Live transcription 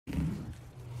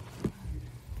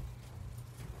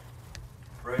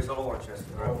Praise the Lord, Chester.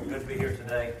 We're good to be here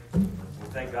today. We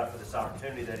thank God for this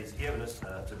opportunity that He's given us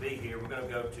to be here. We're going to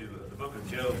go to the book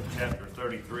of Job, chapter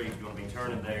 33. If you want to be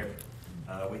turning there.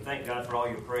 We thank God for all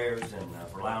your prayers and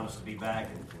for allowing us to be back.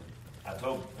 And I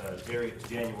told Terry it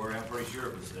was January. I'm pretty sure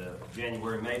it was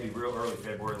January, maybe real early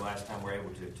February last time we were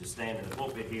able to stand in the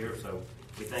pulpit here. So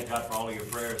we thank God for all of your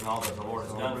prayers and all that the Lord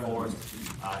has done for us.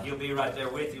 He'll be right there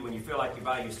with you when you feel like you're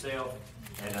by yourself.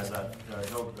 And as I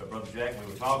told Brother Jack,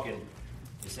 we were talking,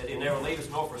 he said he'll never leave us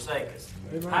nor forsake us.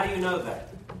 Amen. How do you know that?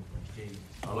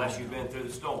 Unless you've been through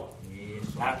the storm.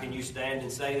 Yes. How can you stand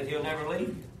and say that he'll never leave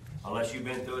you? Unless you've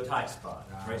been through a tight spot.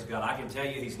 Praise God. I can tell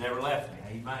you He's never left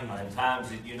me. In times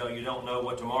that you don't know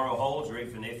what tomorrow holds, or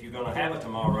even if you're going to have a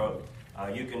tomorrow,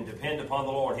 you can depend upon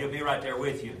the Lord. He'll be right there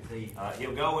with you.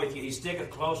 He'll go with you. He sticketh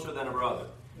closer than a brother.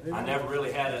 I never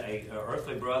really had an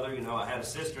earthly brother. I had a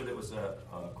sister that was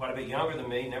quite a bit younger than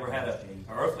me. Never had an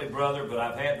earthly brother, but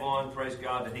I've had one, praise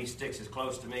God, that He sticks as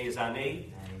close to me as I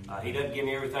need. He doesn't give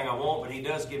me everything I want, but He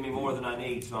does give me more than I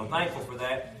need. So I'm thankful for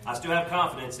that. I still have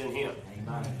confidence in Him.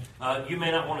 You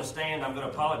may not want to stand. I'm going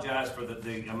to apologize for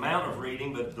the amount of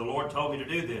reading, but the Lord told me to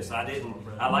do this.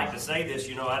 I like to say this,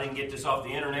 I didn't get this off the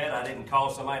internet. I didn't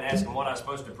call somebody and ask them what I was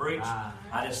supposed to preach.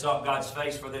 I just sought God's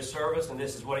face for this service, and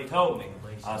this is what He told me.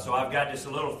 So I've got just a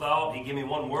little thought. He gave me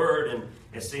one word, and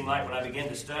it seemed like when I began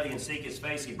to study and seek His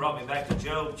face, He brought me back to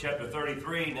Job chapter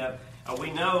 33. Now,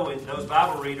 we know, and those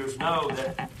Bible readers know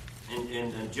that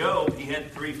in Job, he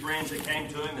had 3 friends that came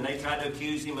to him, and they tried to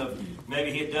accuse him of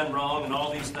maybe he had done wrong and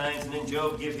all these things, and then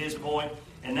Job give his point.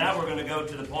 And now we're going to go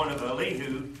to the point of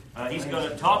Elihu. He's going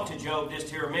to talk to Job just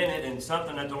here a minute, and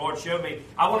something that the Lord showed me.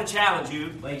 I want to challenge you.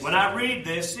 When I read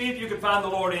this, see if you can find the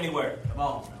Lord anywhere. Come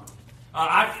on.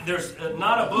 There's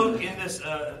not a book in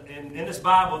this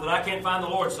Bible that I can't find the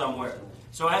Lord somewhere.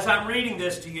 So as I'm reading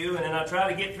this to you, and then I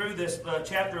try to get through this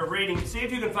chapter of reading, see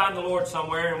if you can find the Lord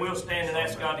somewhere, and we'll stand and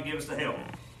ask God to give us the help.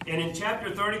 And in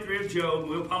chapter 33 of Job,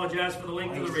 we'll apologize for the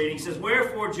length of the reading. It says,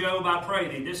 "Wherefore, Job, I pray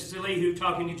thee." This is Elihu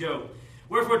talking to Job.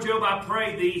 "Wherefore, Job, I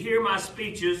pray thee, hear my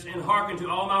speeches, and hearken to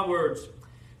all my words.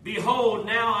 Behold,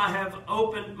 now I have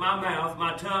opened my mouth,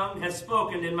 my tongue has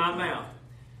spoken in my mouth.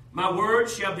 My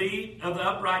words shall be of the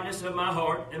uprightness of my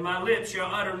heart, and my lips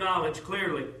shall utter knowledge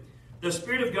clearly. The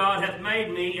Spirit of God hath made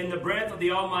me, and the breath of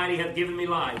the Almighty hath given me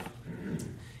life.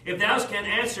 If thou canst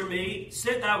answer me,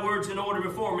 set thy words in order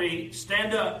before me.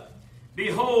 Stand up.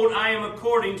 Behold, I am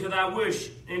according to thy wish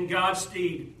in God's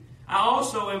stead. I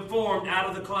also am formed out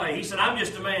of the clay." He said, "I'm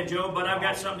just a man, Job, but I've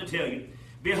got something to tell you.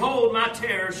 Behold, my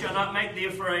terror shall not make thee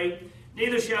afraid,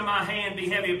 neither shall my hand be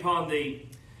heavy upon thee.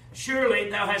 Surely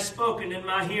thou hast spoken in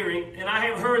my hearing, and I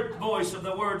have heard the voice of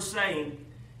the word saying."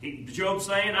 Job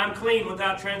saying, "I'm clean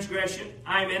without transgression.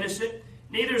 I am innocent.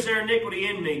 Neither is there iniquity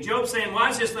in me." Job saying, "Why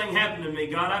is this thing happening to me,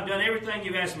 God? I've done everything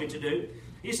you've asked me to do."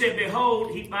 He said,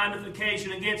 "Behold, he findeth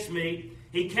occasion against me.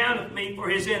 He counteth me for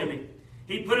his enemy.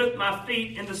 He putteth my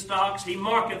feet in the stocks. He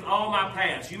marketh all my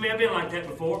paths." You may have been like that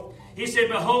before. He said,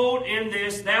 "Behold, in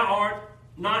this thou art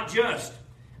not just.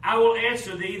 I will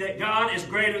answer thee that God is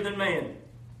greater than man.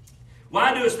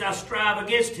 Why doest thou strive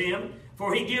against him?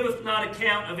 For he giveth not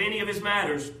account of any of his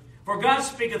matters. For God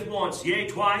speaketh once, yea,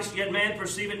 twice, yet man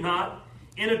perceiveth not.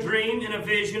 In a dream, in a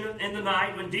vision, in the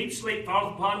night, when deep sleep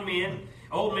falleth upon men.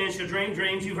 Old men shall dream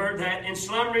dreams, you've heard that. In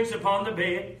slumberings upon the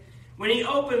bed. When he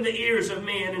opened the ears of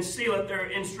men, and sealeth their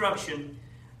instruction,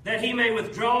 that he may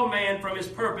withdraw man from his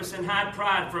purpose, and hide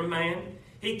pride from man.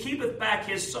 He keepeth back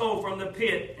his soul from the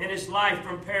pit, and his life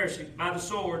from perishing by the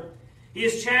sword. He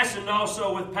is chastened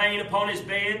also with pain upon his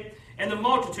bed, and the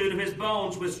multitude of his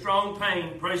bones with strong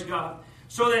pain." Praise God.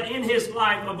 "So that in his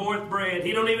life abhorreth bread."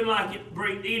 He don't even like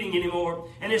eating anymore.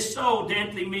 "And his soul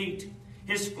dainty meat.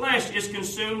 His flesh is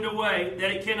consumed away, that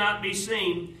it cannot be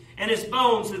seen. And his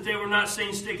bones, that they were not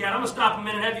seen, stick out." I'm going to stop a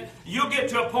minute. You'll get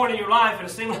to a point in your life, and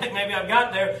it seems like maybe I've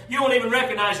got there, you won't even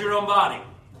recognize your own body.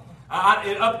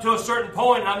 Up to a certain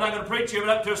point, and I'm not going to preach here, but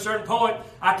up to a certain point,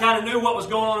 I kind of knew what was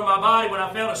going on in my body when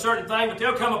I felt a certain thing, but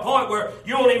there'll come a point where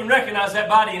you won't even recognize that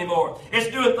body anymore. It's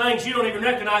doing things you don't even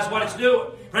recognize what it's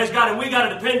doing. Praise God, and we got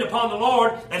to depend upon the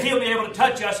Lord that He'll be able to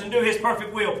touch us and do His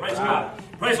perfect will. Praise God.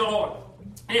 Praise the Lord.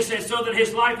 And it says, "So that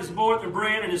his life is abhorreth of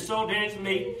bread, and his soul dainty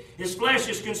meat. His flesh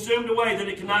is consumed away, that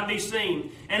it cannot be seen.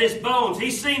 And his bones,"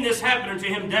 he's seen this happening to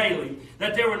him daily,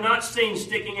 "that they were not seen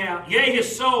sticking out. Yea,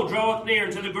 his soul draweth near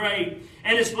unto the grave,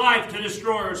 and his life to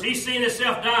destroyers." He's seen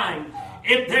himself dying.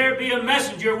 "If there be a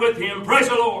messenger with him," praise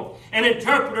the Lord, "an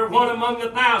interpreter, one among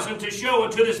 1,000, to show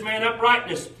unto this man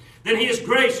uprightness, then he is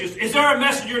gracious." Is there a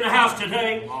messenger in the house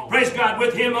today? Praise God,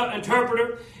 with him, an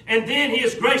interpreter. And then he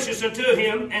is gracious unto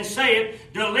him, and saith,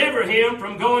 Deliver him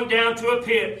from going down to a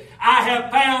pit. I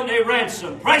have found a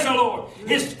ransom. Praise the Lord.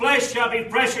 His flesh shall be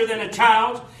fresher than a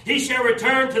child's. He shall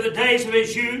return to the days of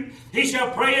his youth. He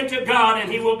shall pray unto God,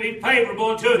 and he will be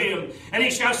favorable unto him. And he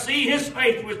shall see his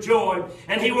faith with joy,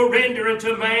 and he will render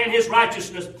unto man his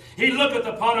righteousness. He looketh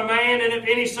upon a man, and if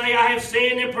any say, I have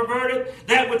sinned and perverted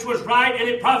that which was right, and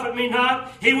it profit me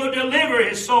not, he will deliver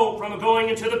his soul from going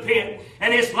into the pit,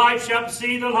 and his life shall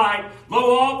see the light.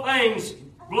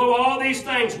 Lo, all these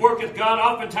things worketh God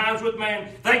oftentimes with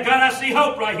man. Thank God I see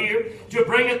hope right here, to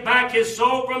bringeth back his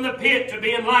soul from the pit, to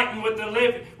be enlightened with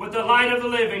the light of the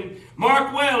living.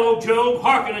 Mark well, O Job,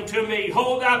 hearken unto me.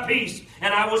 Hold thy peace,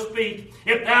 and I will speak.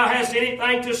 If thou hast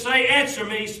anything to say, answer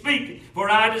me. Speak, for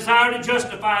I desire to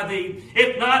justify thee.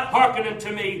 If not, hearken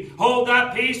unto me. Hold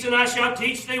thy peace, and I shall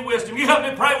teach thee wisdom. You help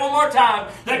me pray one more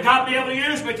time, that God be able to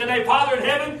use me today. Father in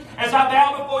heaven, as I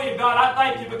bow before you, God, I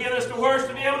thank you for giving us the words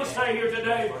to be able to say here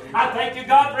today. I thank you,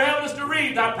 God, for helping us to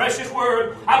read thy precious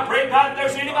word. I pray, God, if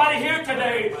there's anybody here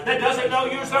today that doesn't know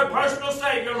you as their personal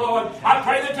Savior, Lord, I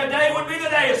pray that today would be the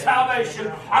day of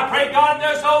salvation. I pray, God, if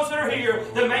there's those that are here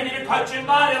that may need a touch in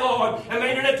body, Lord, and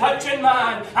may need a touch in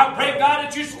mind. I pray, God,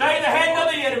 that you stay the hand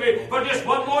of the enemy for just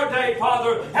one more day,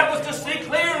 Father. Help us to see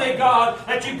clearly, God,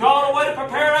 that you've gone away to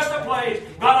prepare us a place.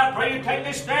 God, I pray you take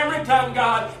this stammering tongue,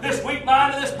 God, this weak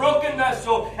mind and this broken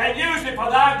vessel, and use it for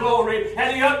thy glory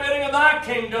and the upbuilding of thy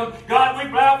kingdom. God, we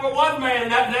bow for one man,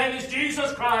 and that name is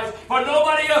Jesus Christ. For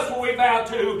nobody else will we bow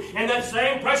to. In that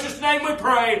same precious name we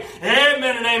pray.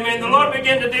 Amen and amen. The Lord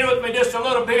began to deal with me just a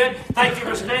little bit. Thank you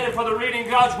for standing for the reading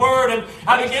of God's word. And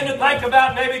I began to think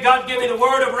about maybe God give me the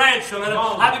word of ransom. And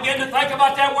I began to think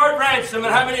about that word ransom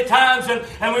and how many times.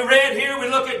 And we read here, we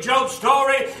look at Job's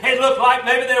story. It looked like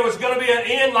maybe there was going to be an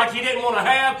end like he didn't want to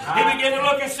have. He began to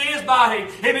look and see his body.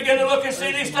 He began to look and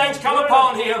see these things come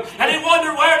upon him. And he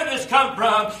wondered, where did this come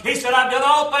from? He said, I've done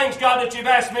all things, God, that you've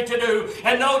asked me to do.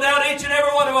 And no doubt each and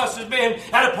every one of us has been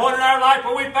at a point in our life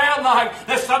where we found like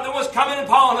that something was coming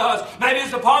upon us. Maybe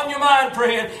it's upon your mind,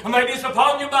 friend, or maybe it's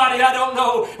upon your body, I don't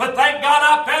know. But thank God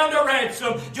I found a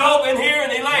ransom. Job in here,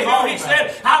 and he lay here, he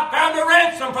said, I found a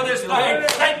ransom for this thing.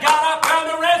 Thank God I found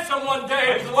a ransom one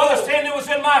day for the sin that was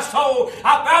in my soul.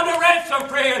 I found a ransom,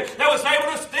 friend, that was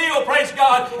able to steal, praise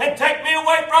God, and take me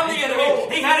away from the enemy.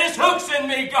 He had his hooks in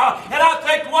me, God, and I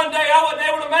think one day I wasn't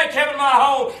able to make heaven my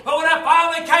home. But when I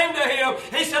finally came to him,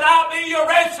 he said, I'll be your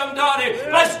ransom, Donnie.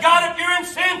 Bless God, if you're in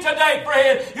sin today,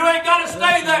 friend, you ain't got to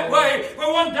stay that way.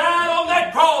 For one died on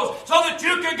that cross so that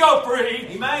you could go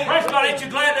free. Amen. Praise God, ain't you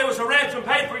glad there was a ransom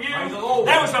paid for you?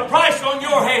 There was a price on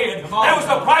your head. There was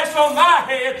a price on my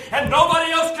head, and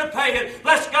nobody else could pay it.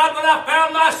 Bless God, when I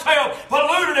found myself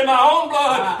polluted in my own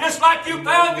blood, just like you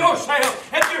found yourself.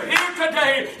 If you're here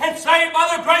today and saved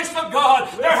by the grace of God,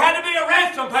 there had to be a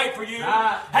ransom paid for you.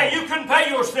 Hey, you couldn't pay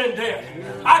your sin debt.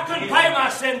 I couldn't pay my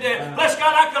sin debt. Bless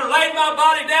God, I could have laid my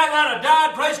body down and I'd have died,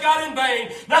 praise God, in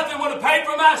vain. Nothing would have paid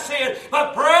for my sin.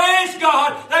 But praise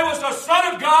God, there was the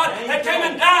Son of God that came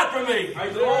and died for me.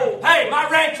 Hey, my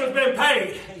ransom's been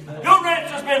paid. Your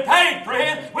ransom's been paid,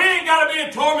 friend. We ain't got to be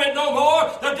in torment no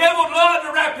more. The devil would love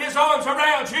to wrap his arms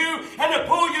around you and to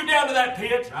pull you down to that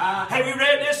pit. Have you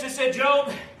read this? It said,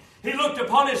 Job, he looked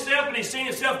upon himself and he seen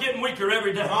himself getting weaker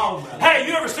every day. Hey,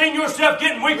 you ever seen yourself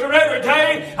getting weaker every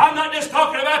day? I'm not just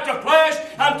talking about the flesh.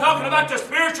 I'm talking about the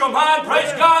spiritual mind.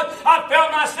 Praise God. I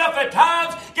found myself at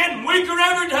times getting weaker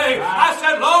every day. I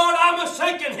said, Lord, I'm a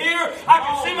sinking here. I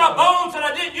can see my bones that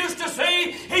I didn't used to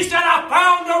see. He said, I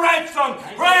found a ransom.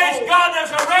 Praise God, there's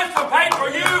a ransom paid for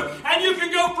you, and you can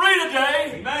go free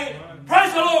today. Amen.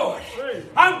 Praise the Lord.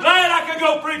 I'm glad I could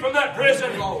go free from that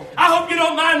prison. I hope you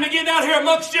don't mind me getting out here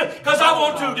amongst you, because I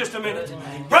want to just a minute.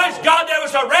 Praise God, there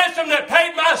was a ransom that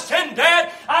paid my sin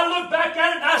debt. I looked back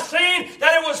at it and I seen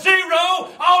that it was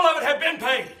zero. All of it had been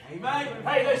paid. Amen.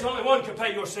 Hey, there's only one can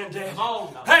pay your sin debt.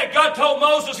 Hey, God told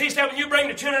Moses, he said, when you bring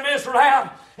the children of Israel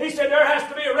out, he said there has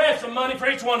to be a ransom money for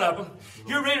each one of them.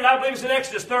 You read it, I believe it's in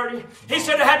Exodus 30. He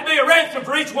said there had to be a ransom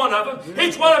for each one of them.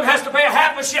 Each one of them has to pay a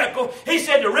half a shekel. He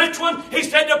said the rich one, he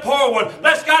said the poor one.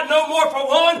 Bless God, no more for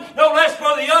one, no less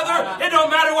for the other. It don't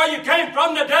matter where you came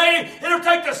from today. It'll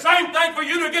take the same thing for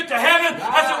you to get to heaven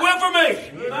as it will for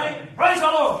me. Amen. Praise the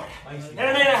Lord. And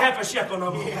it ain't a half a shekel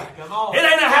no more. It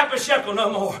ain't a half a shekel no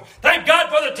more. Thank God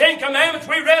for the 10 Commandments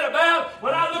we read about.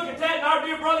 When I look at that, and our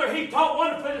dear brother, he taught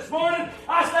wonderfully this morning,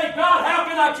 I say, God, how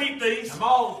can I keep these?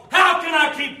 How can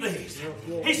I keep these?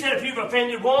 He said, if you've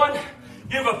offended one,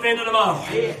 You've offended them all.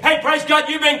 Hey, praise God,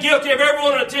 you've been guilty of every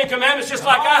one of the 10 Commandments just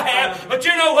like I have. But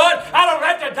you know what? I don't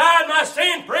have to die in my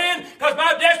sin, friend, because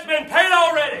my debt's been paid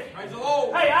already.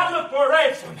 Hey, I look for a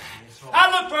ransom.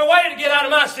 I looked for a way to get out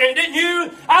of my sin, didn't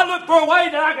you? I looked for a way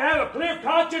that I could have a clear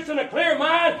conscience and a clear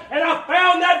mind, and I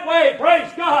found that way.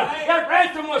 Praise God. That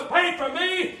ransom was paid for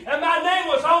me, and my name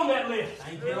was on that list.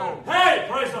 Hey,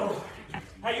 praise the Lord.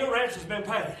 Hey, your ransom's been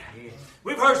paid.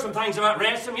 We've heard some things about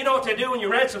ransom. You know what they do when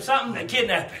you ransom something? They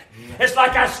kidnap it. It's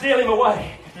like I steal him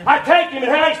away. I take him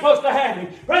and I ain't supposed to have him.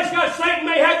 Praise God, Satan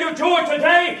may have your joy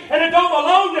today, and it don't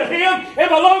belong to him. It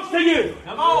belongs to you.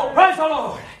 Come on. Praise the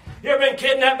Lord. You ever been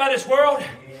kidnapped by this world?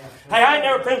 Hey, I ain't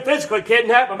never been physically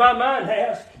kidnapped, but my mind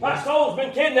has. My soul's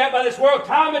been kidnapped by this world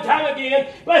time and time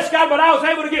again. Bless God, but I was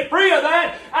able to get free of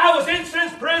that. I was in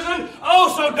sin's prison,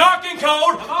 oh so dark and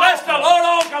cold. Bless the Lord,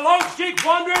 all the lost sheep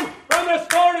wandering from this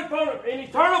thorn in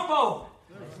eternal fold.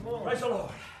 Praise the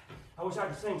Lord. I wish I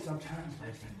could sing sometimes.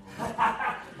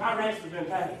 My ransom's been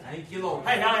paid. Thank you, Lord.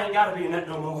 Hey, I ain't got to be in that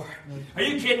no more. Are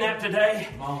you kidnapped today?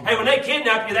 Hey, when they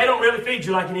kidnap you, they don't really feed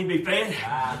you like you need to be fed.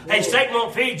 Hey, Satan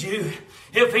won't feed you.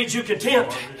 He'll feed you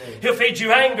contempt. He'll feed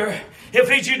you anger. He'll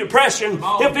feed you depression.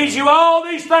 He'll feed you all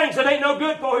these things that ain't no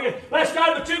good for you. Bless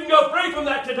God, but you can go free from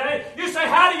that today. You say,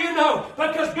 how do you know?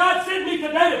 Because God sent me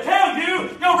today to tell you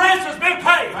your ransom's been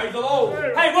paid. Praise the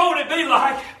Lord. Hey, what would it be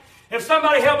like if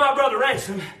somebody held my brother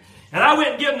ransom and I went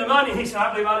and gave him the money and he said,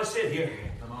 I believe I'll just sit here.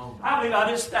 I believe I'll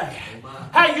just stay.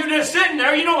 Hey, you're just sitting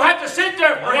there. You don't have to sit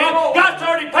there, friend. God's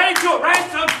already paid you a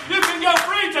ransom. You can go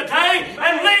free today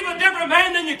and leave a different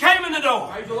man than you came in the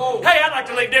door. Hey, I'd like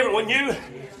to leave different, wouldn't you?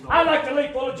 I'd like to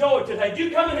leave full of joy today. Did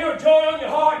you come in here with joy on your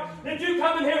heart? Did you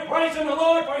come in here praising the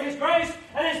Lord for His grace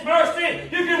and His mercy?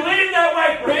 You can leave that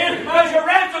way, friend, because your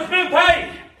ransom's been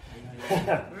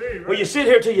paid. Will you sit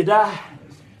here till you die?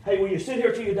 Hey, will you sit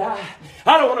here till you die?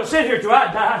 I don't want to sit here till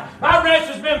I die. My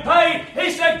ransom's been paid.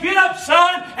 He said, get up,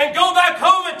 son, and go back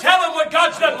home and tell him what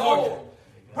God's done for you.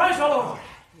 Praise the Lord.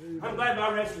 I'm glad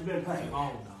my ransom's been paid.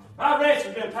 My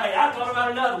ransom's been paid. I thought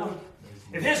about another one.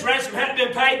 If his ransom hadn't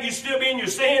been paid, you'd still be in your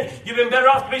sin. You've been better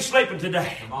off to be sleeping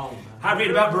today. I read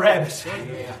about Barabbas.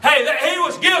 Hey, he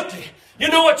was guilty. You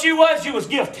know what you was? You was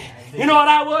guilty. You know what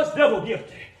I was? Double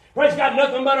guilty. Praise God,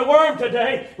 nothing but a worm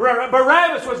today.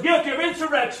 Barabbas was guilty of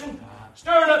insurrection,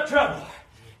 stirring up trouble.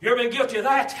 You ever been guilty of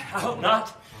that? I hope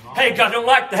not. Hey, God don't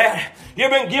like that. You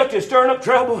ever been guilty of stirring up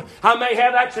trouble? I may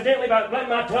have accidentally by letting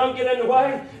my tongue get in the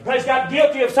way. Praise God,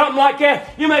 guilty of something like that.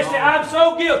 You may say, I'm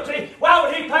so guilty. Why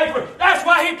would He pay for it? That's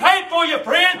why He paid for you,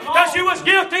 friend, because you was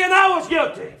guilty and I was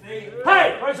guilty.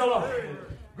 Hey, praise the Lord.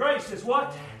 Grace is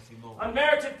what?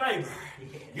 Unmerited favor.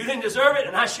 You didn't deserve it,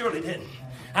 and I surely didn't.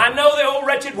 I know the old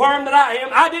wretched worm that I am.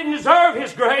 I didn't deserve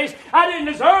His grace. I didn't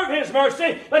deserve His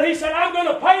mercy. But He said, I'm going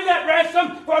to pay that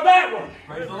ransom for that one.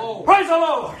 Praise the Lord. Praise the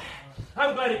Lord.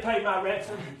 I'm glad He paid my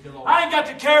ransom. I ain't got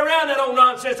to carry around that old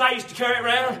nonsense I used to carry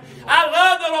around. I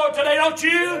love the Lord today, don't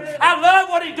you? I love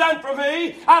what He done for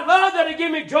me. I love that He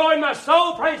gave me joy in my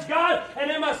soul, praise God,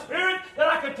 and in my spirit that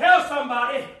I could tell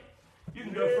somebody, you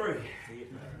can go free.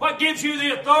 What gives you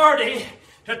the authority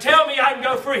to tell me I can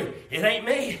go free? It ain't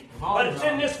me, but it's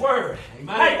in this word.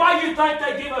 Amen. Hey, why you think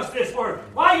they give us this word?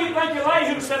 Why you think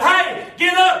Elihu said, hey,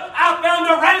 get up, I found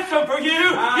a ransom for you.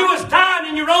 You was dying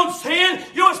in your own sin.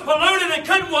 You was polluted and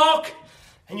couldn't walk.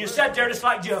 And you sat there just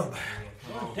like Job.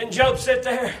 Didn't Job sit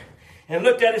there and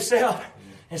looked at himself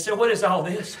and said, what is all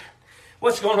this?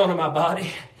 What's going on in my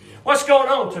body? What's going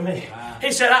on to me?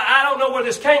 He said, I don't know where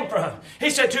this came from.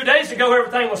 He said, 2 days ago,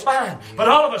 everything was fine. But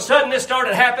all of a sudden, this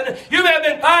started happening. You may have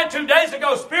been fine 2 days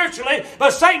ago spiritually,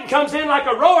 but Satan comes in like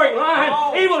a roaring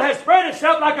lion. Evil has spread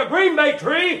itself like a green bay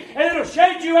tree, and it'll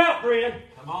shade you out, friend.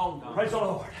 Come on, God. Praise the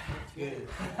Lord.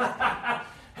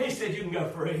 He said, you can go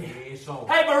free.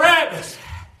 Hey, Barabbas.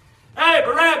 Hey,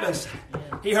 Barabbas.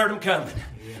 He heard him coming.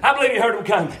 I believe he heard him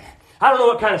coming. I don't know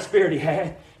what kind of spirit he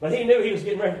had, but he knew he was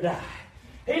getting ready to die.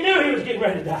 He knew he was getting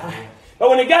ready to die.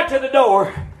 But when he got to the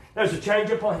door, there's a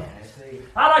change of plans.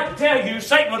 I like to tell you,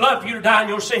 Satan would love for you to die in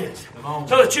your sins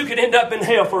so that you could end up in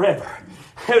hell forever.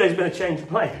 There's been a change of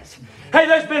plans. Hey,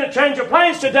 there's been a change of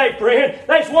plans today, friend.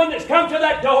 There's one that's come to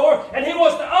that door, and he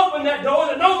wants to open that door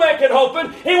that no man can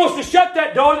open. He wants to shut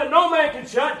that door that no man can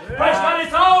shut. Yeah. Praise God,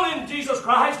 it's all in Jesus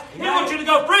Christ. He wants you to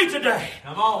go free today.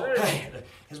 Come on. Hey,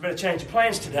 there's been a change of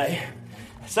plans today.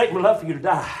 Satan would love for you to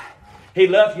die. He'd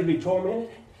love for you to be tormented.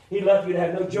 He'd love for you to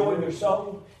have no joy in your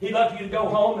soul. He'd love for you to go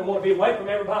home and want to be away from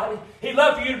everybody. He'd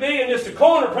love for you to be in just a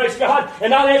corner, praise God,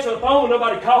 and not answer the phone when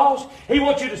nobody calls. He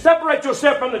wants you to separate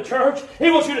yourself from the church. He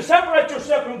wants you to separate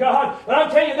yourself from God. But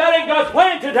I'm telling you, that ain't God's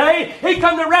plan today. He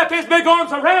come to wrap His big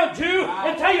arms around you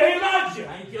and tell you He loves you.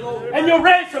 Thank you, Lord. And your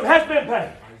ransom has been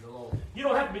paid. You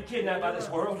don't have to be kidnapped by this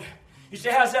world. You say,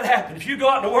 how's that happen? If you go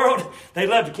out in the world, they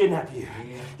love to kidnap you.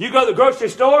 You go to the grocery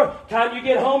store, time you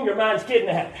get home, your mind's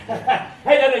kidnapped.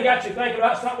 Hey, that ain't got you thinking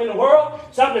about something in the world,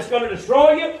 something that's going to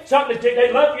destroy you, something that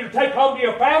they love you to take home to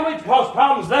your family to cause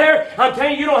problems there. I'm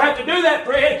telling you, you don't have to do that,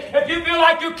 friend. If you feel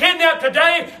like you're kidnapped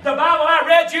today, the Bible I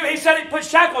read you, he said he put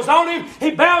shackles on him.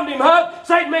 He bound him up.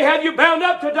 Satan may have you bound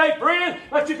up today, friend,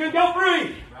 but you can go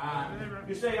free. Right.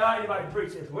 You say, anybody can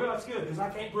preach this. Well, that's good because I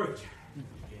can't preach.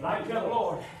 But I can tell the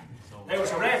Lord. There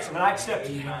was a ransom, and I accept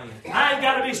it. I ain't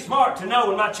got to be smart to know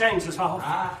when my chains is off.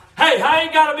 Hey, I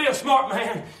ain't got to be a smart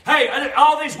man. Hey,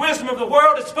 all these wisdom of the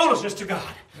world, it's foolishness to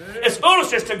God. It's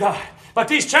foolishness to God. But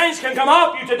these chains can come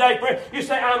off you today, friend. You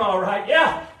say, I'm all right.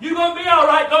 Yeah, you're going to be all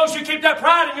right as long as you keep that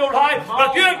pride in your life. But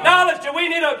if you acknowledge that we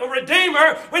need a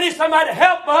redeemer, we need somebody to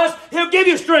help us, he'll give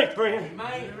you strength, friend.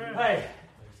 Hey,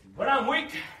 when I'm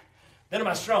weak, then am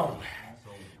I strong.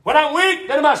 When I'm weak,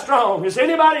 then am I strong. Is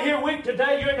anybody here weak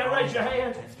today? You ain't got to raise your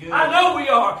hand. I know we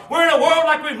are. We're in a world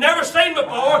like we've never seen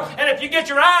before. And if you get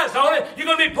your eyes on it, you're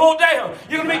going to be pulled down.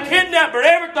 You're going to be kidnapped for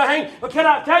everything. But can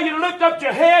I tell you to lift up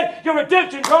your head? Your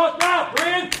redemption draws nigh,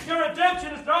 friend. Your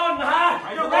redemption is drawing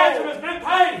nigh. Your ransom has been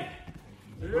paid.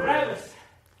 Barabbas.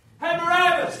 Hey,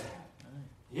 Barabbas.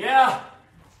 Yeah.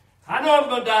 I know I'm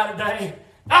going to die today.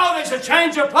 Oh, there's a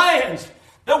change of plans.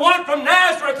 The one from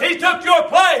Nazareth, he took your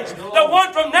place. The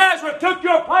one from Nazareth took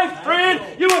your place,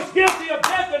 friend. You was guilty of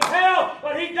death and hell,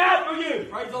 but he died for you.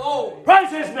 Praise the Lord. Praise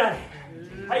his name.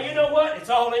 Hey, you know what? It's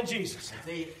all in Jesus.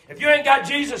 If you ain't got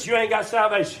Jesus, you ain't got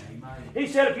salvation. He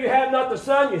said, if you have not the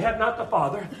Son, you have not the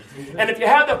Father. And if you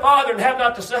have the Father and have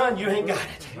not the Son, you ain't got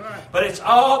it. But it's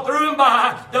all through and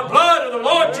by the blood of the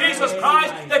Lord Jesus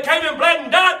Christ that came and bled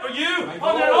and died for you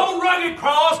on that old rugged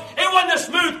cross. It wasn't a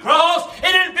smooth cross. It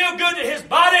didn't feel good to his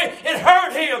body. It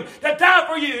hurt him to die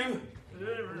for you.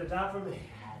 To die for me.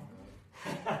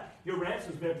 Your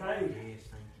ransom's been paid.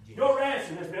 Your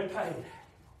ransom has been paid.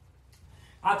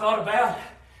 I thought about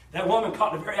that woman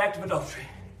caught in a very act of adultery.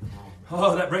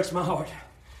 Oh, that breaks my heart.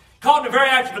 Caught in a very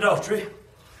act of adultery.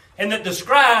 And that the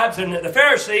scribes and the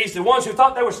Pharisees, the ones who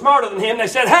thought they were smarter than him, they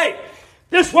said, hey,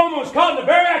 this woman was caught in a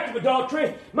very act of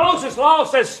adultery. Moses' law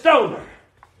says stone her.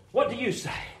 What do you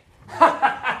say?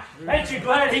 Ain't you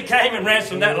glad he came and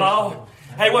ransomed that law?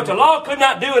 Hey, what the law could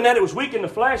not do in that it was weak in the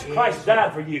flesh, Christ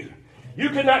died for you. You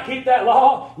could not keep that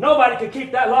law. Nobody could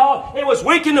keep that law. It was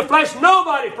weak in the flesh.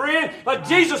 Nobody, friend. But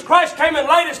Jesus Christ came and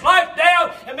laid his life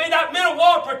down and made that middle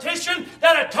wall partition,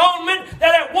 that atonement,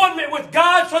 that at one with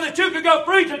God so that you could go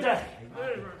free today.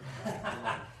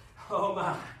 Oh,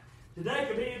 my. Today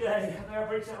could be your day. I think I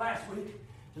preached that last week.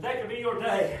 Today could be your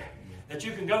day that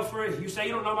you can go free. You say,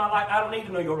 you don't know my life. I don't need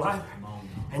to know your life.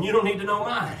 And you don't need to know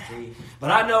mine.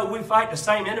 But I know we fight the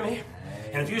same enemy.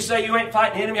 And if you say you ain't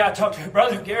fighting the enemy, I talk to your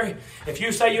brother, Gary. If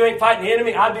you say you ain't fighting the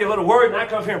enemy, I'd be a little worried, and I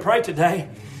come here and pray today.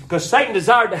 Because Satan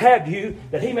desired to have you,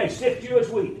 that he may sift you as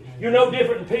wheat. You're no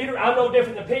different than Peter. I'm no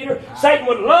different than Peter. Satan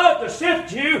would love to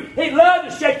sift you. He'd love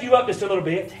to shake you up just a little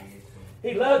bit.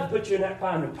 He'd love to put you in that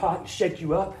finding pot and shake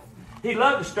you up. He'd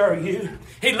love to stir you.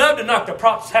 He'd love to knock the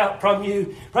props out from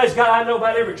you. Praise God, I know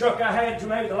about every truck I had, to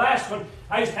maybe the last one,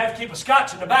 I used to have to keep a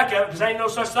scotch in the back of it because there ain't no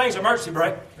such thing as an emergency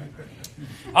brake.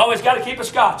 Always got to keep a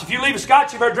scotch. If you leave a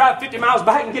scotch, you better drive 50 miles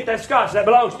back and get that scotch. That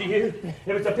belongs to you. If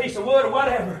it's a piece of wood or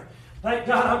whatever. Thank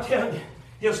God, I'm telling you,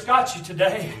 he'll scotch you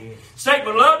today. Satan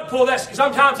would love to pull that.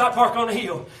 Sometimes I park on the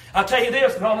hill. I'll tell you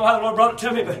this, I don't know how the Lord brought it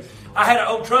to me, but I had an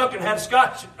old truck and had a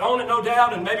scotch on it, no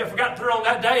doubt, and maybe I forgot to put it on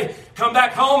that day. Come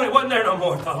back home and it wasn't there no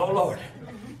more. I thought, oh, Lord,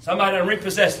 somebody done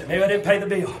repossessed it. Maybe I didn't pay the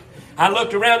bill. I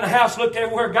looked around the house, looked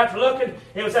everywhere, got to looking.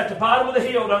 It was at the bottom of the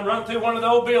hill, done run through one of the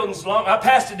old buildings. I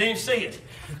passed it, didn't see it.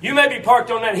 You may be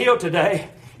parked on that hill today.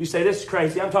 You say, this is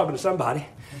crazy. I'm talking to somebody.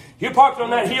 You parked on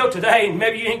that hill today, and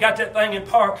maybe you ain't got that thing in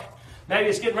park. Maybe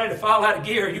it's getting ready to fall out of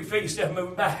gear. You feel yourself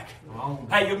moving back.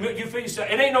 Hey, you feel yourself.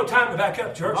 It ain't no time to back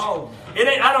up, church. It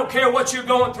ain't. I don't care what you're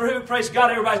going through. Praise God,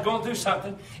 everybody's going through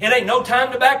something. It ain't no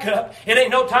time to back up. It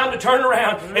ain't no time to turn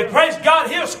around. And praise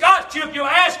God, he'll scotch you if you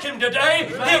ask him today.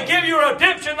 He'll give you a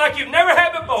redemption like you've never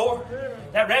had before.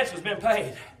 That ransom's been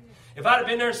paid. If I'd have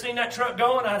been there and seen that truck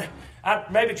going,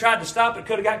 I'd maybe tried to stop it,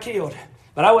 could have got killed.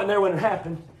 But I wasn't there when it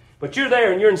happened. But you're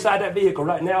there and you're inside that vehicle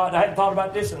right now. I hadn't thought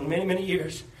about this in many, many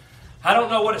years. I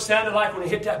don't know what it sounded like when it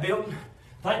hit that building.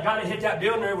 Thank God it hit that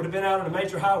building, or it would have been out on a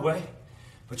major highway.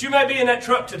 But you may be in that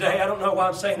truck today. I don't know why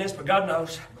I'm saying this, but God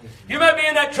knows. You may be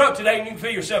in that truck today and you can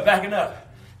feel yourself backing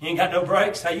up. You ain't got no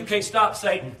brakes. Hey, you can't stop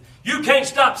Satan. You can't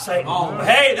stop Satan. But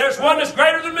hey, there's one that's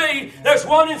greater than me. There's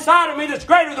one inside of me that's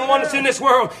greater than one that's in this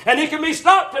world. And he can be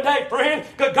stopped today, friend,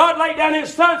 because God laid down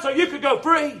his son so you could go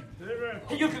free.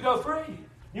 You could go free.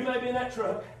 You may be in that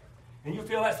truck, and you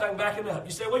feel that thing backing up.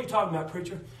 You say, what are you talking about,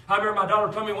 preacher? I remember my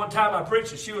daughter told me one time I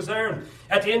preached, and she was there, and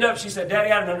at the end of it, she said,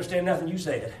 Daddy, I didn't understand nothing you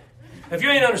said. If you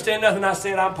ain't understand nothing I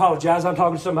said, I apologize. I'm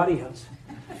talking to somebody else.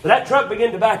 But that truck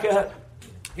began to back up.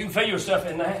 You can feel yourself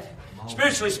in that.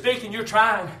 Spiritually speaking, you're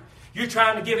trying. You're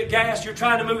trying to give it gas. You're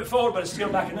trying to move it forward, but it's still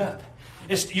backing up.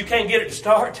 You can't get it to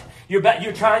start. You're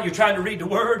trying to read the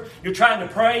Word. You're trying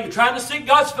to pray. You're trying to seek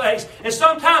God's face. And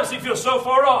sometimes you feel so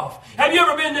far off. Have you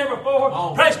ever been there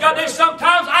before? Praise God. There's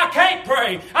sometimes I can't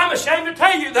pray. I'm ashamed to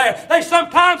tell you that. There's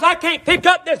sometimes I can't pick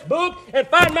up this book and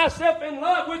find myself in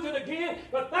love with it again.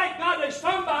 But thank God there's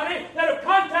somebody that will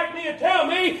contact me and tell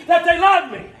me that they love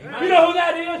me. Amen. You know who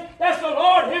that is? That's the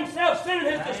Lord himself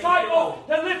sending his disciple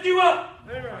to lift you up.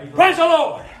 Amen. Praise the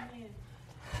Lord.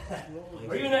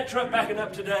 Are you in that truck backing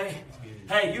up today?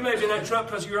 Hey, you may be in that truck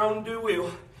because of your own due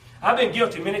will. I've been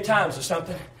guilty many times of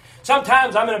something.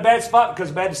 Sometimes I'm in a bad spot because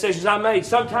of bad decisions I made.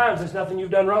 Sometimes it's nothing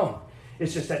you've done wrong.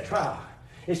 It's just that trial.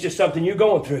 It's just something you're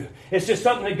going through. It's just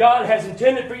something that God has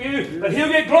intended for you. But he'll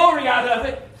get glory out of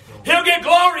it. He'll get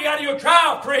glory out of your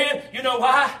trial, friend. You know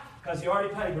why? Because he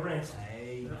already paid the ransom.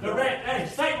 Hey,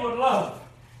 Satan would love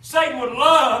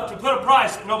to put a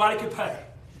price that nobody could pay.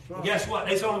 And guess what?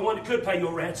 He's the only one that could pay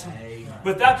your ransom.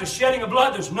 Without the shedding of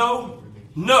blood, there's no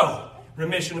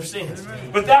remission of sins.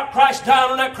 Without Christ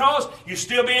dying on that cross, you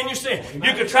still be in your sin.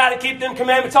 You could try to keep them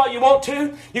commandments all you want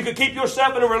to. You could keep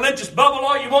yourself in a religious bubble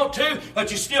all you want to, but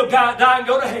you still die and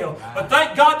go to hell. But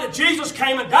thank God that Jesus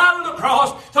came and died on the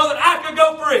cross so that I could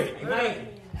go free. Amen.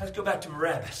 Let's go back to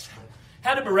Barabbas.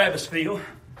 How did Barabbas feel?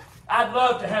 I'd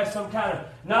love to have some kind of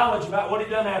knowledge about what he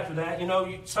done after that. You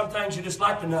know, some things you just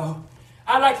like to know.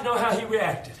 I'd like to know how he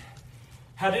reacted.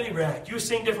 How did he react? You've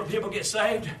seen different people get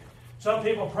saved. Some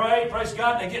people pray, praise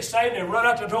God, and they get saved and they run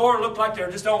out the door and look like they're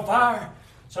just on fire.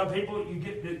 Some people,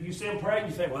 you see them pray and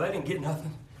you think, well, they didn't get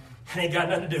nothing. It ain't got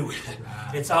nothing to do with it.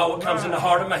 It's all what comes in the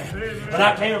heart of man. When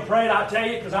I came and prayed, I'll tell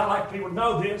you, because I like people to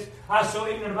know this, I was so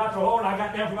ignorant about the Lord, I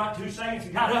got down for about 2 seconds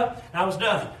and got up, and I was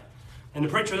done. And the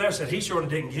preacher there said, he surely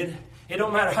didn't get it. It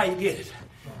don't matter how you get it,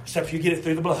 except if you get it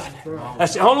through the blood.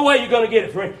 That's the only way you're going to get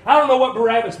it free. I don't know what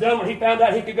Barabbas done when he found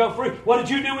out he could go free. What did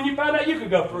you do when you found out you could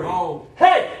go free?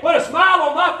 Hey, put a smile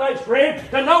on my face, friend,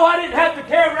 to know I didn't have to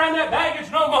carry around that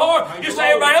baggage no more. You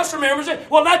say everybody else remembers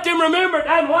it. Well, let them remember it.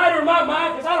 I'm lighter in my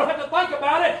mind because I don't have to think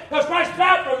about it because Christ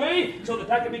died for me so that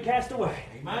I could be cast away.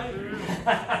 Amen.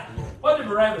 What did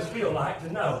Barabbas feel like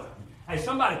to know? Hey,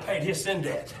 somebody paid his sin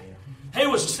debt. He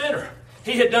was a sinner.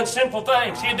 He had done sinful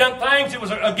things. He had done things that was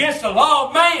against the law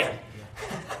of man.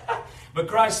 But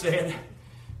Christ said,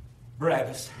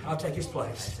 Barabbas, I'll take his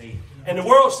place. And the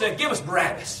world said, give us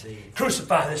Barabbas.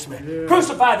 Crucify this man.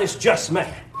 Crucify this just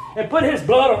man. And put his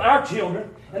blood on our children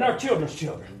and our children's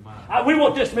children. We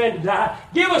want this man to die.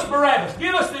 Give us Barabbas.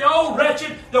 Give us the old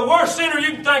wretched, the worst sinner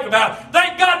you can think about.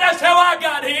 Thank God that's how I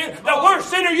got here. The worst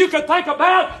sinner you could think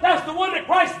about, that's the one that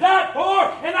Christ died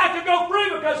for, and I could go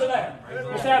free because of that.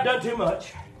 You say, I've done too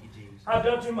much. I've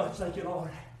done too much. Thank you, Lord.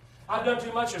 I've done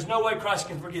too much. There's no way Christ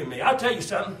can forgive me. I'll tell you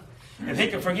something. If he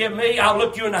can forgive me, I'll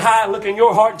look you in the eye and look in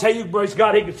your heart and tell you, praise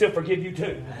God, he can still forgive you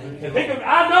too. If he can,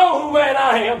 I know who man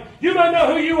I am. You may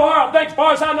know who you are. I think as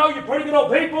far as I know, you're pretty good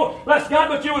old people. Bless God,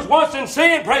 but you was once in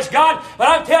sin, praise God. But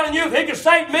I'm telling you, if he can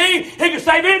save me, he can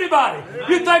save anybody.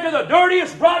 You think of the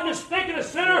dirtiest, rottenest, stinkingest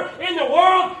sinner in the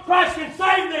world, Christ can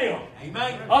save them.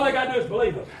 Amen. All they got to do is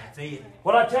believe him.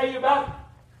 What I tell you about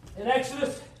in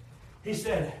Exodus, he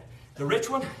said, the rich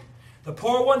one, the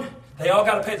poor one, they all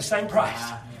got to pay the same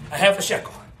price. A half a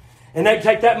shekel. And they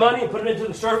take that money and put it into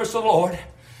the service of the Lord.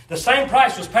 The same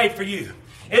price was paid for you.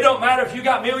 It don't matter if you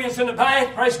got millions in the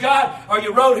bank, praise God, or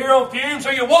you rode here on fumes,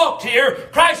 or you walked here.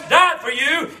 Christ died for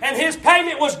you, and his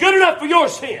payment was good enough for your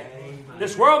sin. Amen.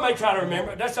 This world may try to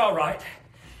remember it. That's all right.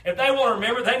 If they want to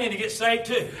remember, they need to get saved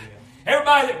too.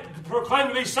 Everybody that proclaims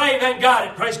to be saved ain't got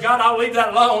it. Praise God, I'll leave that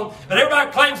alone. But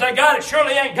everybody claims they got it,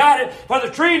 surely ain't got it. For the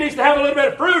tree needs to have a little bit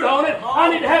of fruit on it. I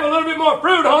need to have a little bit more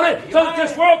fruit on it so that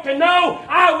this world can know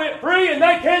I went free and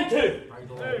they can too.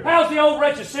 How's the old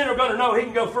wretched sinner going to know he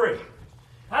can go free?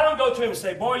 I don't go to him and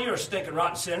say, boy, you're a stinking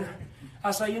rotten sinner.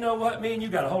 I say, you know what? Me and you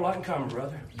got a whole lot in common,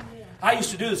 brother. I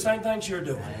used to do the same things you're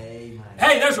doing.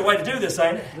 Hey, there's a way to do this,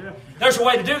 ain't it? There's a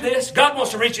way to do this. God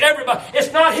wants to reach everybody.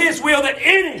 It's not his will that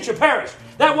any should perish.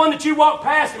 That one that you walk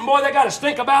past, and boy, they got to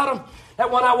stink about him.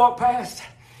 That one I walked past,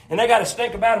 and they got to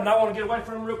stink about him, and I want to get away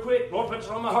from him real quick. Lord put it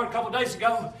on my heart a couple of days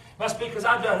ago. Must be because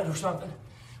I've done it or something.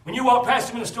 When you walk past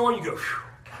him in the store, and you go,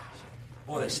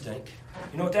 Boy, they stink.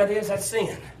 You know what that is? That's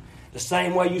sin. The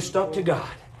same way you stunk to God.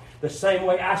 The same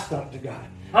way I stunk to God.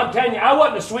 I'm telling you, I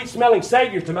wasn't a sweet-smelling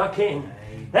Savior to my King.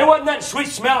 There wasn't nothing sweet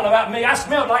smelling about me. I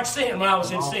smelled like sin when I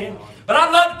was in sin. But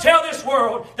I'd love to tell this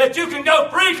world that you can go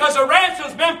free because a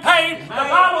ransom's been paid. The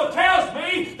Bible tells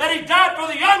me that He died for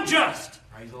the unjust.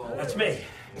 That's me.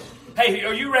 Hey,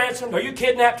 are you ransomed? Are you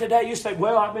kidnapped today? You say,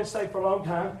 well, I've been saved for a long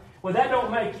time. Well, that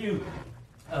don't make you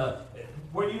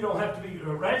where you don't have to be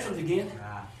ransomed again.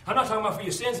 I'm not talking about for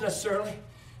your sins necessarily,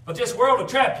 but this world will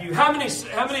trap you. How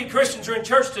many Christians are in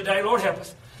church today? Lord help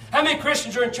us. How many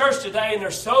Christians are in church today and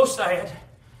they're so sad,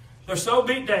 they're so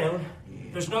beat down,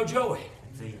 there's no joy.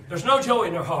 There's no joy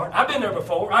in their heart. I've been there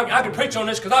before. I can preach on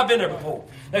this because I've been there before.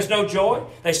 There's no joy.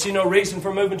 They see no reason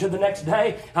for moving to the next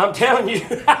day. I'm telling you,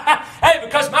 hey,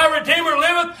 because my Redeemer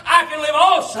liveth, I can live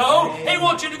also. He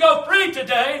wants you to go free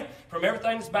today from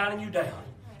everything that's binding you down.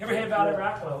 Every head bowed, every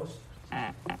eye closed.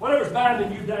 Whatever's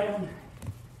binding you down,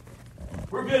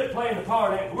 we're good at playing the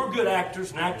part. We're good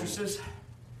actors and actresses.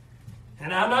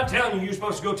 And I'm not telling you you're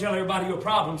supposed to go tell everybody your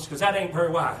problems because that ain't very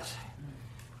wise.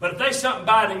 But if there's something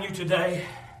binding you today,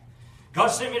 God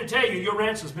sent me to tell you your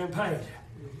ransom's been paid.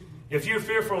 If you're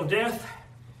fearful of death,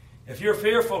 if you're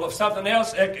fearful of something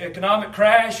else, economic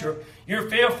crash, or you're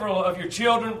fearful of your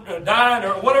children dying,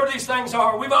 or whatever these things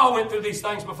are, we've all went through these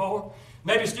things before.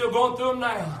 Maybe still going through them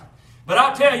now. But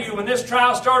I'll tell you, when this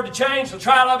trial started to change, the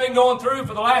trial I've been going through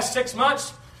for the last 6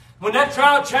 months, when that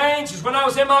trial changed is when I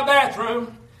was in my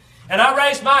bathroom, and I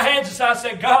raised my hands and I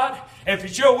said, God, if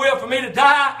it's your will for me to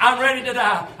die, I'm ready to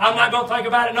die. I'm not going to think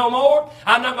about it no more.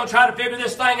 I'm not going to try to figure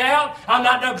this thing out. I'm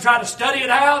not going to try to study it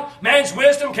out. Man's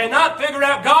wisdom cannot figure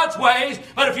out God's ways.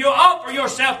 But if you offer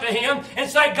yourself to Him and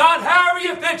say, God, however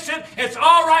you fix it, it's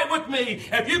all right with me.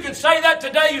 If you can say that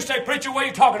today, you say, preacher, what are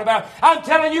you talking about? I'm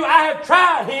telling you, I have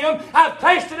tried Him. I've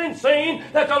tasted and seen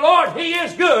that the Lord, He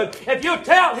is good. If you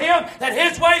tell Him that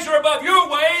His ways are above your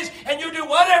ways and you do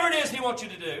whatever it is He wants you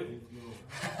to do,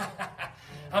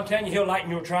 I'm telling you, He'll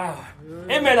lighten your trial.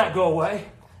 It may not go away.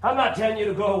 I'm not telling you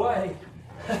to go away.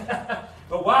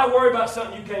 But why worry about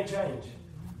something you can't change?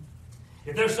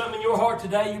 If there's something in your heart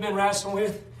today you've been wrestling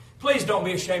with, please don't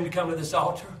be ashamed to come to this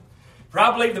altar. For I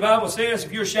believe the Bible says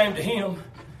if you're ashamed of Him,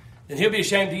 then He'll be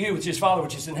ashamed of you, which is Father,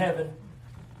 which is in heaven.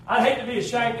 I'd hate to be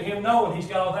ashamed of Him knowing He's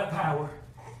got all that power.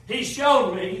 He's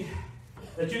shown me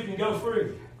that you can go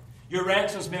free. Your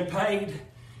ransom's been paid.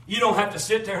 You don't have to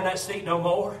sit there in that seat no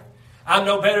more. I'm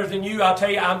no better than you. I'll tell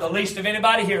you, I'm the least of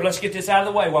anybody here. Let's get this out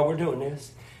of the way while we're doing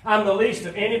this. I'm the least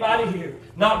of anybody here.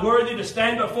 Not worthy to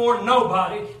stand before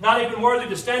nobody. Not even worthy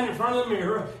to stand in front of the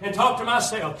mirror and talk to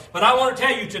myself. But I want to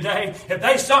tell you today, if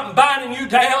there's something binding you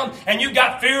down and you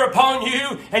got fear upon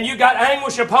you and you got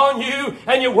anguish upon you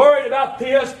and you're worried about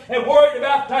this and worried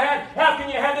about that, how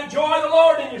can you have the joy of the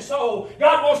Lord in your soul?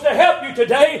 God wants to help you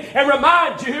today and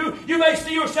remind you. You may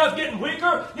see yourself getting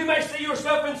weaker. You may see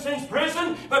yourself in sin's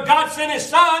prison. But God sent His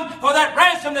Son for that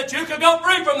ransom that you could go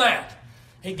free from that.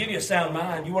 He'd give you a sound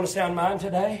mind. You want a sound mind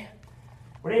today?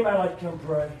 Would anybody like to come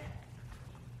pray?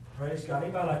 Praise God.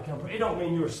 Anybody like to come pray? It don't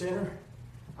mean you're a sinner.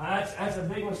 That's a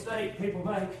big mistake people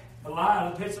make. A lie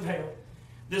in the pits of hell.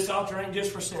 This altar ain't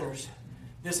just for sinners.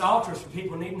 This altar is for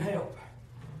people needing help.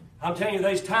 I'm telling you,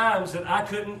 there's times that I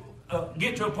couldn't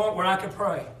get to a point where I could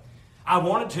pray. I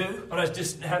wanted to, but I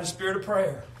just didn't have the spirit of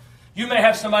prayer. You may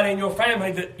have somebody in your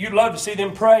family that you'd love to see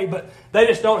them pray, but they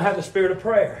just don't have the spirit of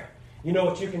prayer. You know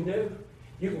what you can do?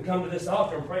 You can come to this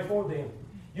altar and pray for them.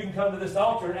 You can come to this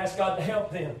altar and ask God to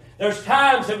help them. There's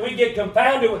times that we get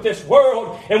confounded with this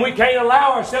world and we can't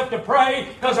allow ourselves to pray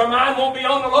because our mind won't be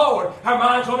on the Lord. Our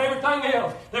mind's on everything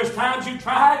else. There's times you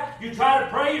try to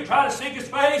pray, you try to seek His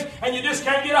face, and you just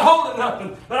can't get a hold of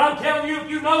nothing. But I'm telling you, if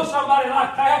you know somebody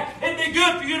like that, it'd be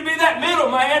good for you to be that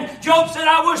middleman. Job said,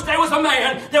 I wish there was a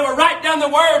man that would write down the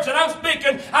words that I'm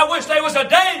speaking. I wish there was a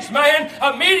days man,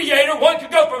 a mediator, one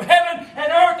could go from heaven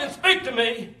and earth and speak to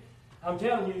me. I'm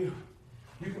telling you,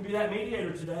 you can be that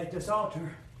mediator today at this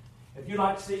altar. If you'd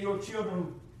like to see your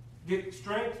children get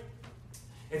strength,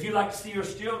 if you'd like to see your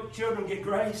children get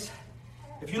grace,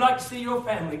 if you'd like to see your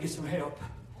family get some help,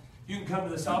 you can come to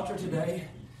this altar today.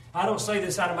 I don't say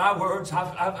this out of my words.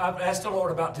 I've asked the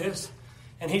Lord about this,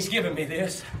 and He's given me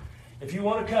this. If you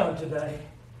want to come today,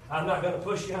 I'm not going to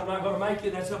push you. I'm not going to make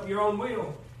you. That's up to your own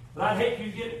will. But I'd hate for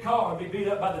you to get in the car and be beat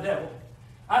up by the devil.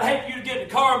 I'd hate for you to get in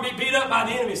the car and be beat up by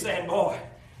the enemy saying, boy,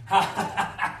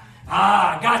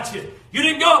 I got you. You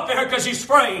didn't go up there because you're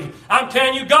afraid. I'm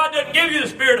telling you, God doesn't give you the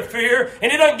spirit of fear, and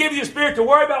He doesn't give you the spirit to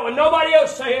worry about what nobody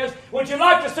else says. Would you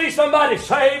like to see somebody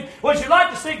saved? Would you like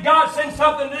to see God send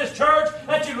something to this church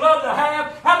that you love to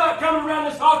have? How about coming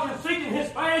around this altar and seeking His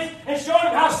face and showing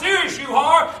Him how serious you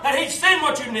are that He'd send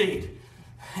what you need?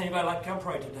 Anybody like to come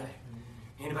pray today?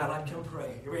 Anybody like to come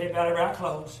pray? Every head bowed, every eye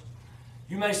closed.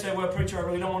 You may say, well, preacher, I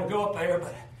really don't want to go up there,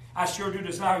 but I sure do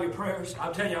desire your prayers.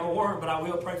 I'll tell you, I'm a worm, but I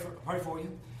will pray for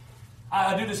you.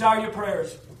 I do desire your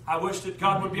prayers. I wish that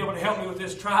God would be able to help me with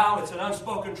this trial. It's an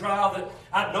unspoken trial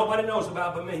that nobody knows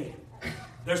about but me.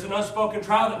 There's an unspoken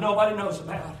trial that nobody knows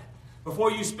about.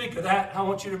 Before you speak of that, I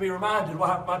want you to be reminded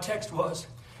what my text was.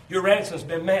 Your ransom's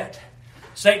been met.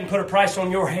 Satan put a price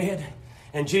on your head,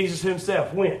 and Jesus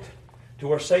Himself went to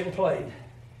where Satan played.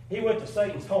 He went to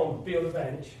Satan's home field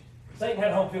advantage. Satan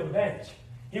had home field advantage.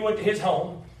 He went to his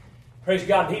home. Praise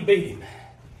God, and he beat him.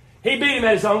 He beat him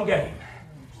at his own game.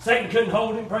 Satan couldn't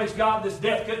hold him. Praise God, this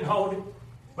death couldn't hold him.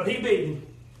 But he beat him.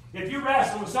 If you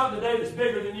wrestle with something today that's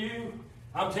bigger than you,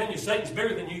 I'm telling you, Satan's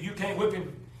bigger than you. You can't whip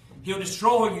him. He'll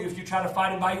destroy you if you try to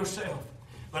fight him by yourself.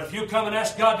 But if you come and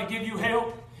ask God to give you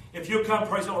help, if you'll come,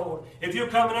 praise the Lord, if you'll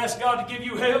come and ask God to give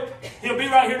you help, He'll be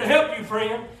right here to help you,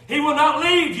 friend. He will not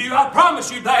leave you. I promise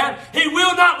you that. He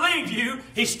will not leave you.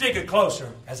 He's sticking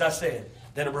closer, as I said,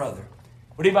 than a brother.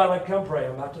 Would anybody like to come pray?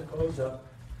 I'm about to close up.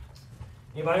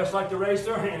 Anybody else like to raise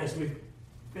their hand as we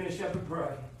finish up and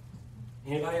pray?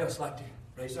 Anybody else like to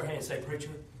raise their hand and say,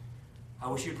 preacher, I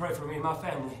wish you'd pray for me and my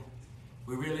family.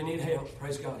 We really need help.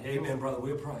 Praise God. Amen, brother.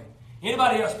 We'll pray.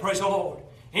 Anybody else? Praise the Lord.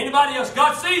 Anybody else?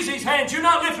 God sees these hands. You're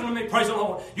not lifting to me, praise the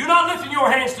Lord. You're not lifting your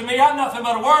hands to me. I'm nothing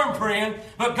but a worm, friend.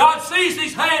 But God sees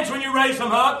these hands when you raise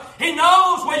them up. He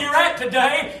knows where you're at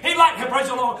today. He'd like to, praise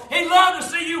the Lord. He'd love to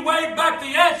see you wave back the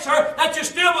answer that you're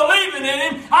still believing in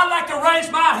Him. I'd like to raise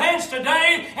my hands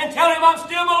today and tell Him I'm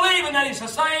still believing that He's the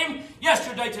same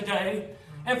yesterday, today,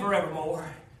 and forevermore.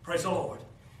 Praise the Lord.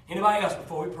 Anybody else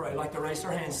before we pray like to raise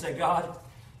their hands and say, God,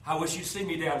 I wish you'd see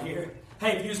me down here.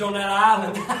 Hey, if you was on that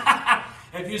island...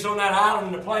 If you was on that island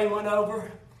and the plane went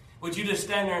over, would you just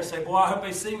stand there and say, boy, I hope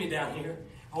they see me down here?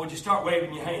 Or would you start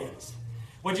waving your hands?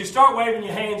 Would you start waving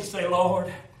your hands and say, Lord,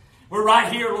 we're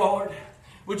right here, Lord.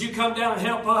 Would you come down and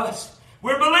help us?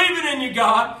 We're believing in you,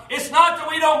 God. It's not that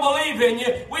we don't believe in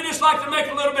you. We just like to make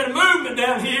a little bit of movement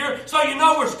down here so you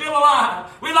know we're still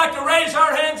alive. We like to raise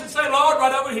our hands and say, Lord,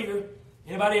 right over here.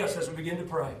 Anybody else as we begin to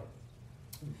pray?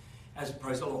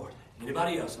 Praise the Lord.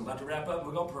 Anybody else? I'm about to wrap up and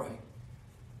we're going to pray.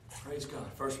 Praise God.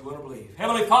 First we want to believe.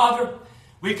 Heavenly Father,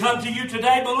 we come to you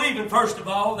today believing, first of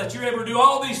all, that you're able to do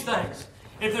all these things.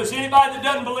 If there's anybody that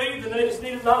doesn't believe, then they just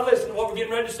need to not listen to what we're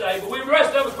getting ready to say. But the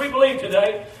rest of us, we believe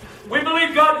today. We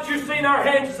believe, God, that you've seen our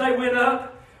hands as they went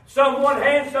up. Some one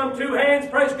hand, some two hands.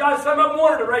 Praise God. Some of them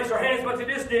wanted to raise their hands, but they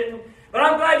just didn't. But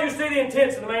I'm glad you see the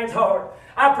intents in the man's heart.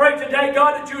 I pray today,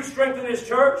 God, that you would strengthen this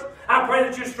church. I pray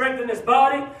that you strengthen this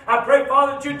body. I pray,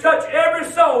 Father, that you touch every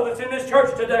soul that's in this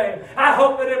church today. I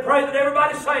hope that and pray that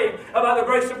everybody's saved by the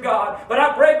grace of God. But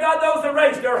I pray, God, those that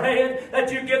raise their hand,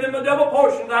 that you give them a double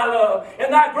portion of thy love.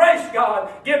 And thy grace,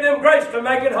 God, give them grace to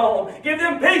make it home. Give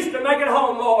them peace to make it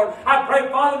home, Lord. I pray,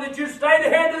 Father, that you stay the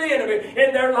hand of the enemy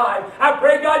in their life. I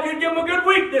pray, God, you'd give them a good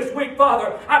week this week,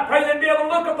 Father. I pray they'd be able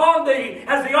to look upon thee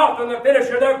as the author and the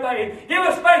finisher of their faith. Give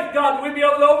us faith, God, that we'd be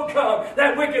able to overcome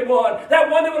that wicked one, that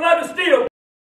one that would love to steal,